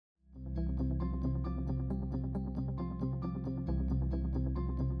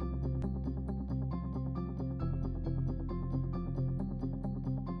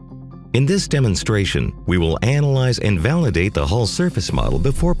In this demonstration, we will analyze and validate the hull surface model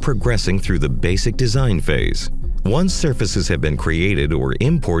before progressing through the basic design phase. Once surfaces have been created or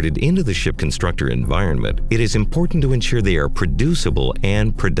imported into the ShipConstructor environment, it is important to ensure they are producible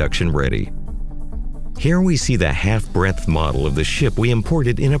and production-ready. Here we see the half-breadth model of the ship we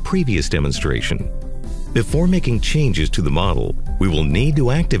imported in a previous demonstration. Before making changes to the model, we will need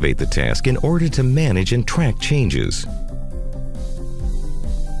to activate the task in order to manage and track changes.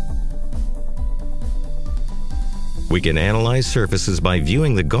 We can analyze surfaces by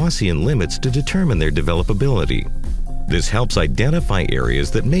viewing the Gaussian limits to determine their developability. This helps identify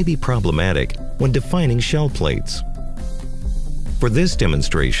areas that may be problematic when defining shell plates. For this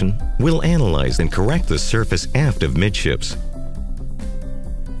demonstration, we'll analyze and correct the surface aft of midships.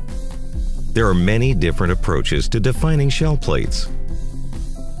 There are many different approaches to defining shell plates.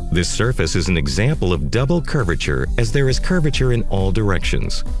 This surface is an example of double curvature, as there is curvature in all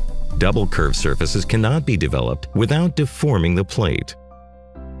directions. Double curved surfaces cannot be developed without deforming the plate.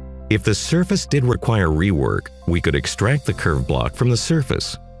 If the surface did require rework, we could extract the curve block from the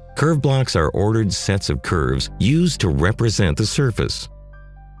surface. Curve blocks are ordered sets of curves used to represent the surface.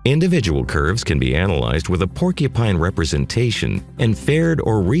 Individual curves can be analyzed with a porcupine representation and faired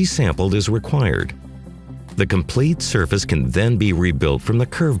or resampled as required. The complete surface can then be rebuilt from the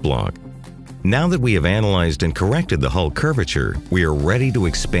curve block. Now that we have analyzed and corrected the hull curvature, we are ready to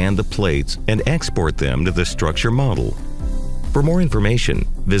expand the plates and export them to the structure model. For more information,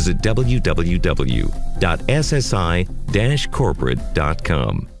 visit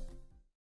www.ssi-corporate.com.